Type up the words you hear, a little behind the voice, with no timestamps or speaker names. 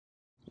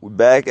We're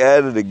back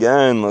at it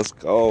again. Let's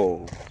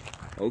go.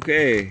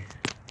 Okay.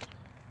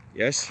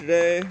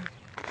 Yesterday,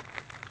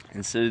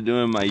 instead of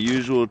doing my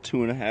usual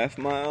 2.5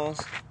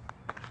 miles,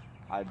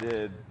 I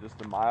did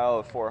just a mile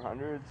of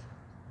 400s,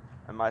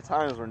 and my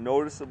times were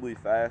noticeably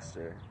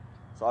faster.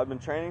 So I've been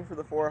training for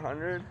the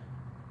 400,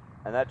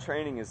 and that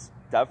training is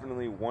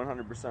definitely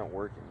 100%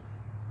 working.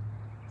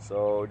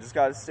 So just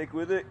got to stick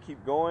with it,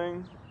 keep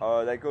going.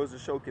 That goes to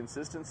show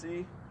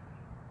consistency.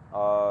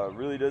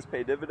 Really does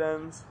pay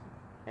dividends.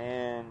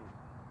 And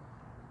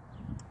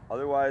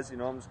otherwise,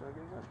 I'm just going to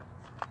get it done.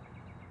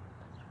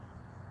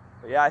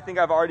 But yeah, I think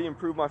I've already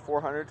improved my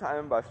 400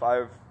 time by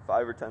 5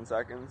 or 10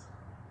 seconds.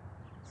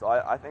 So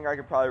I think I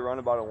could probably run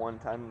about a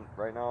 110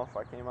 right now if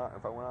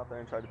I went out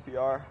there and tried to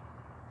PR.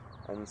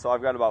 And so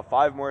I've got about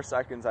 5 more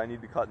seconds I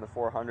need to cut in the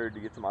 400 to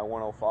get to my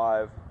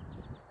 105.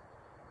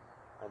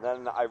 And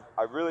then I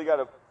really got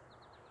to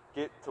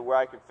get to where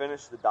I can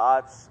finish the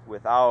dots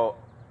without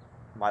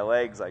my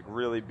legs like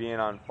really being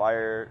on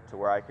fire, to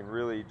where I can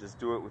really just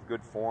do it with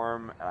good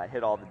form and I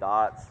hit all the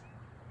dots.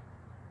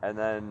 And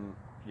then,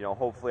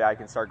 hopefully I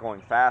can start going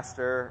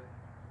faster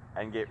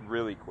and get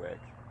really quick.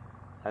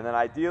 And then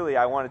ideally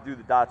I want to do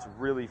the dots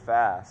really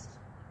fast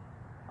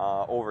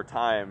over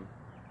time.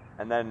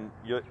 And then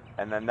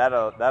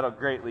that'll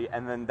greatly,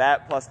 and then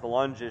that plus the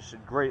lunges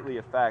should greatly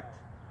affect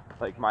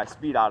like my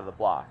speed out of the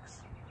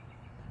blocks.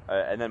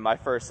 And then my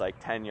first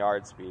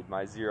 10-yard speed,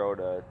 my 0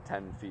 to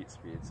 10 feet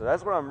speed. So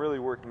that's what I'm really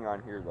working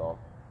on here though.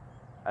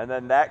 And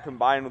then that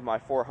combined with my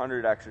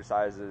 400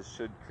 exercises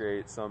should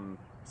create some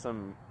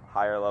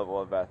higher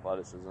level of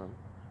athleticism.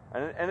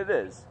 And it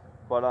is.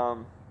 But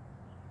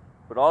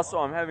also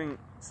I'm having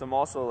some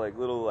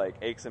little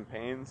aches and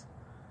pains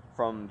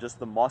from just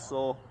the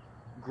muscle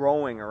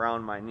growing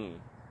around my knee.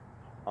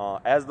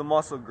 As the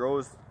muscle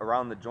grows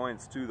around the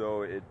joints too,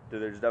 though,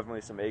 there's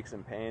definitely some aches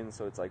and pains.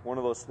 So it's like one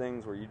of those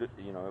things where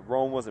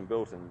Rome wasn't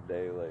built in a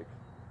day.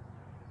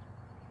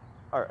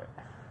 All right.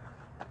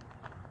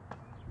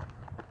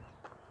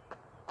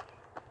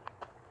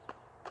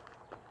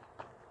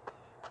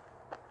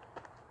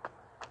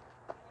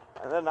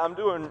 And then I'm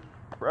doing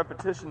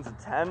repetitions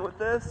of 10 with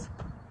this.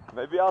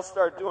 Maybe I'll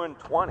start doing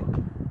 20.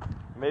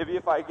 Maybe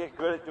if I get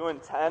good at doing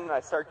 10 and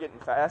I start getting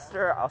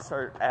faster, I'll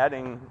start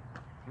adding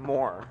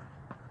more.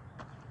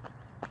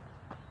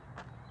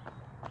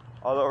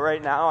 Although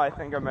right now I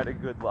think I'm at a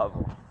good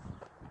level.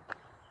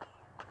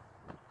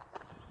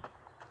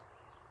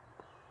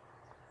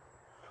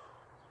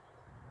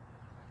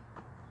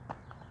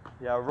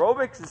 Yeah,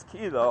 aerobics is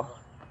key though.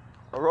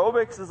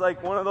 Aerobics is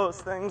like one of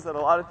those things that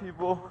a lot of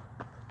people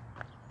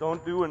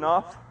don't do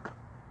enough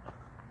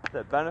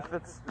that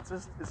benefits.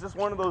 It's just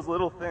one of those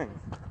little things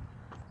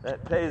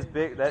that pays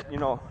big, that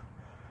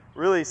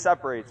really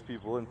separates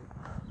people. And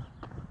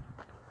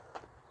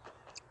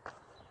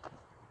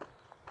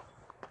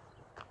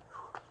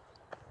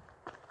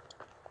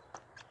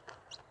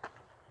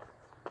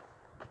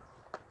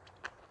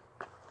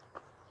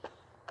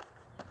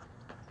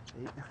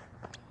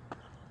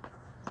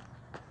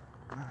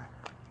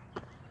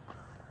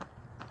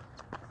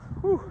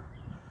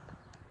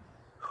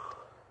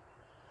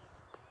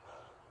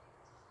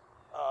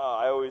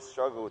I always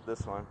struggle with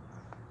this one.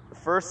 The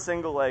first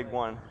single leg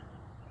one,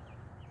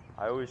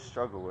 I always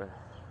struggle with.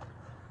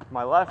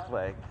 My left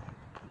leg.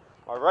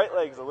 My right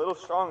leg's a little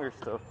stronger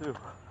still too.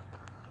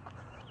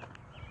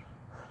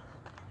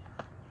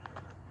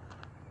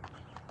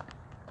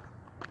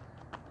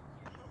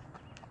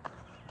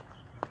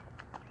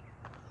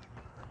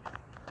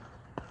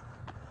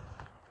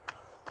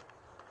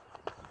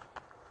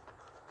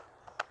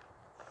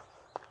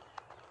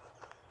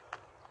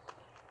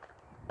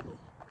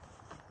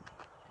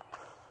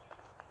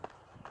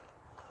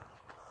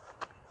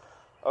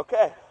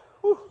 Okay.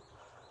 Whew.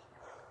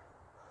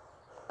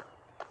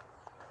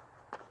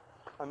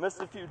 I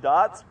missed a few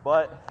dots,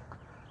 but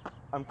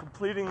I'm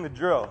completing the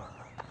drill.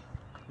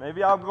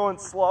 Maybe I'm going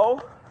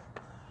slow,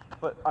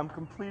 but I'm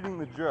completing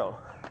the drill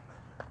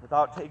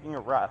without taking a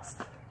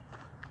rest.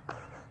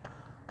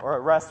 Or a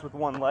rest with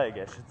one leg,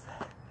 I should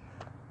say.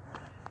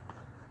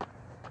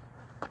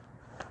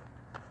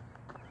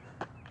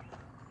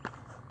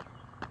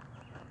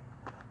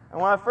 And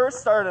when I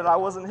first started, I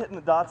wasn't hitting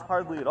the dots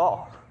hardly at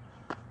all.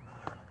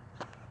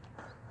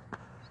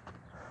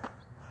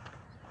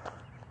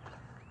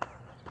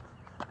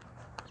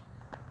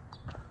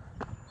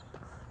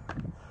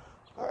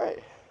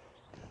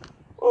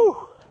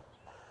 Woo.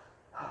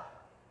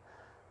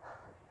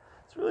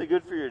 It's really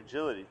good for your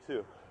agility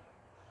too.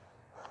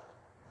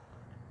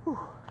 Whew.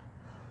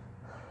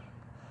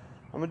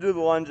 I'm gonna do the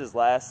lunges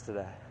last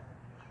today.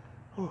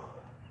 Whew.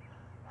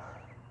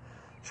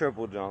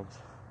 Triple jumps.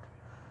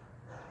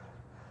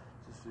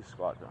 Just do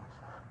squat jumps.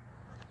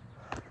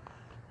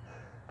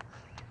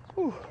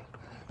 Whew.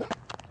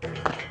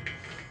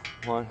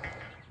 1,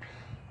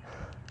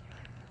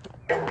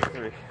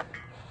 3.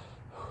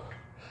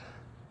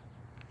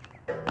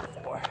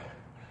 4,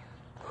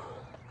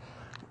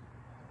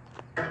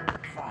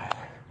 5.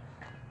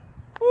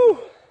 Woo.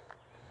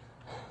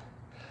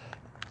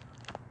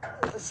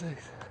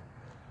 6.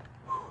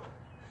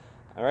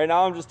 And right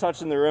now I'm just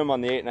touching the rim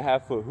on the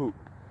 8.5 foot hoop.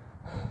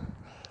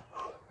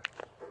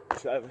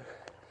 7.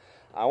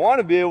 I want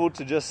to be able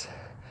to just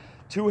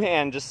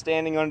two-hand, just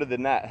standing under the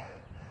net.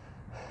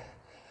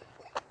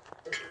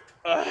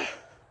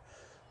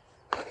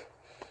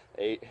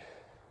 8.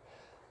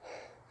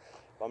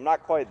 But I'm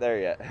not quite there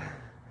yet.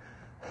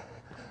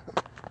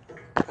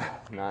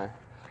 9.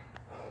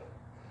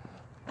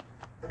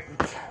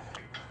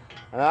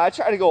 And I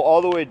try to go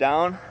all the way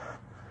down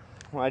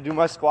when I do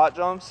my squat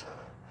jumps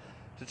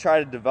to try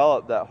to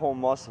develop that whole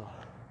muscle,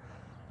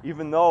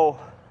 even though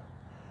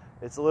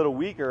it's a little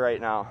weaker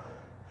right now.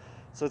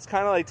 So it's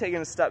kind of like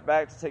taking a step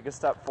back to take a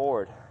step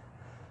forward.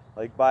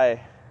 Like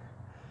by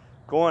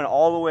going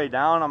all the way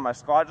down on my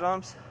squat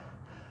jumps,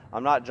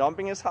 I'm not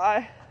jumping as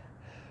high,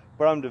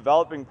 but I'm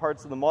developing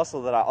parts of the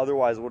muscle that I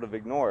otherwise would have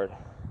ignored.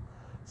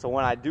 So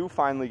when I do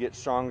finally get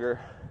stronger,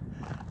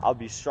 I'll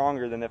be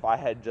stronger than if I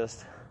had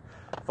just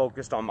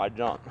focused on my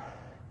jump,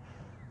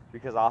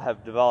 because I'll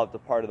have developed a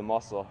part of the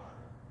muscle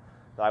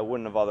that I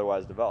wouldn't have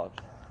otherwise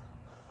developed.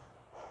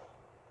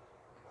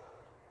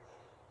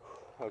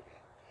 Okay,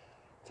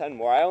 10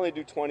 more. I only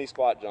do 20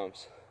 squat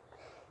jumps.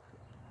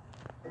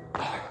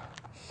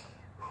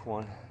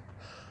 1,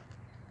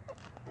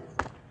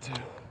 2,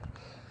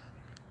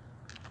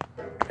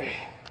 3,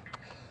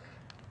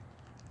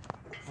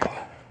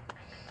 4.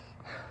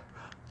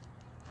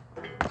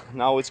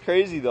 Now what's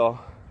crazy though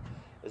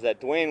is that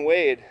Dwayne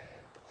Wade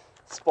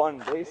spun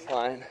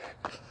baseline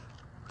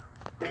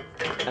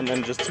and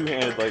then just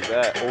two-handed like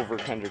that over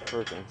Kendrick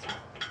Perkins.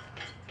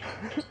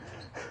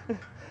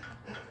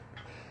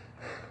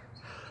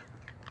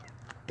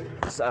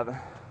 7,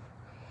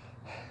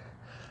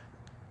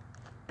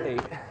 8,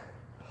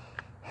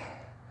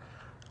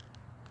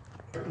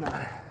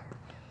 9,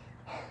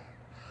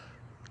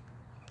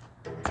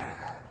 10.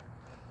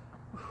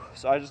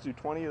 So I just do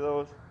 20 of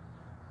those.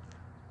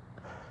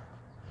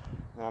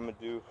 And I'm gonna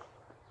do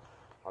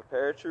my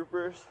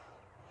paratroopers,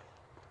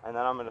 and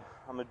then I'm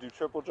gonna do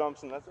triple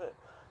jumps, and that's it.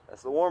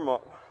 That's the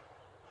warm-up.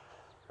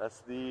 That's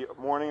the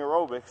morning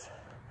aerobics.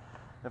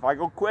 If I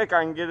go quick,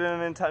 I can get it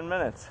in 10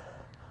 minutes.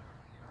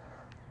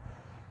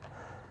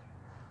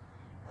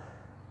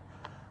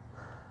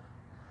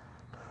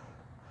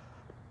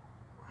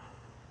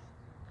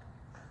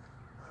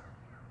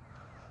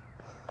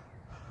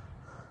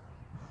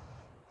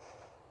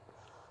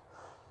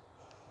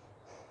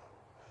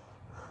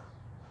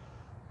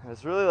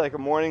 It's really like a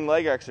morning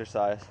leg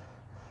exercise,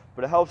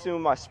 but it helps me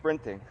with my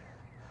sprinting.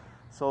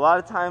 So a lot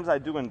of times I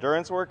do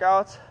endurance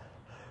workouts,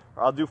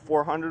 or I'll do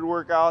 400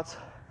 workouts,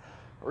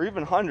 or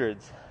even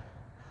hundreds.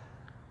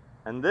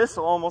 And this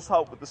will almost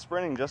help with the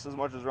sprinting just as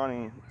much as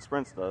running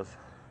sprints does.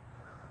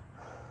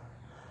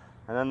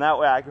 And then that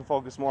way I can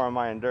focus more on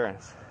my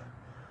endurance.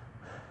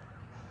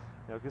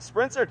 You know, because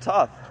sprints are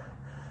tough.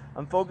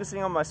 I'm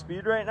focusing on my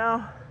speed right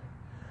now.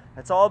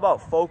 It's all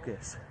about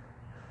focus.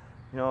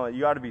 You know,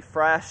 you got to be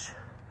fresh.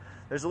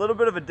 There's a little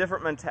bit of a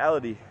different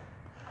mentality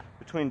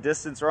between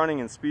distance running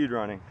and speed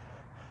running,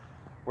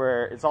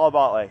 where it's all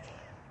about like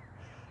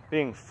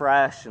being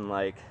fresh and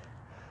like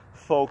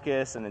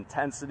focus and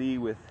intensity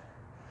with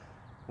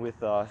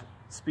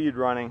speed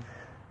running,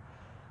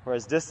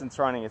 whereas distance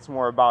running, it's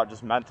more about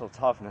just mental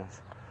toughness.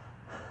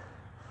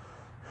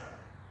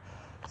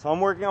 So I'm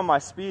working on my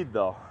speed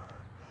though.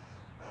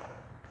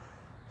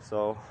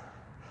 So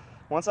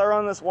once I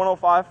run this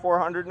 105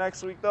 400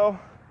 next week though,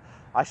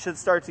 I should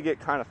start to get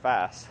kind of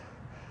fast.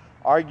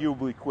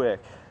 Arguably quick.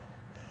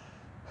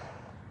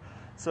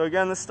 So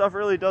again, this stuff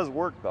really does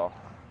work though.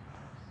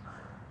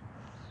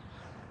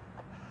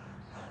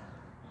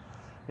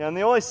 Yeah, and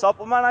the only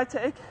supplement I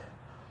take,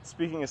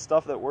 speaking of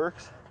stuff that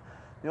works,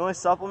 the only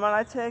supplement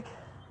I take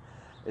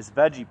is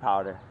veggie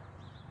powder,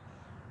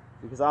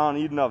 because I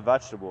don't eat enough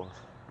vegetables.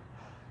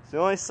 So the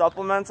only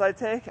supplements I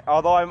take,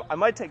 although I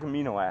might take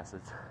amino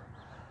acids.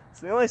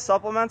 So the only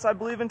supplements I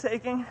believe in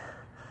taking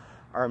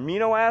are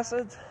amino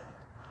acids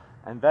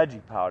and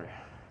veggie powder.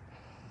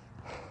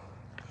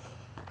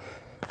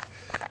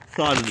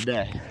 Thought of the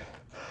day.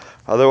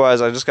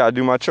 Otherwise, I just gotta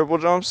do my triple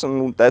jumps,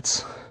 and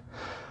that's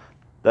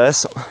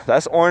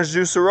Orange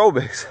Juice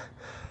Aerobics,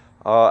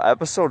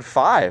 episode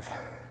 5.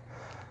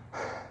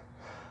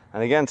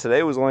 And again,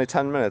 today was only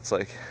 10 minutes.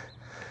 Like,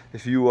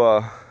 if you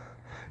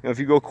if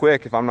you go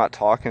quick, if I'm not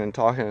talking and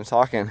talking and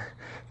talking,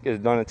 get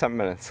it done in 10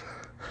 minutes.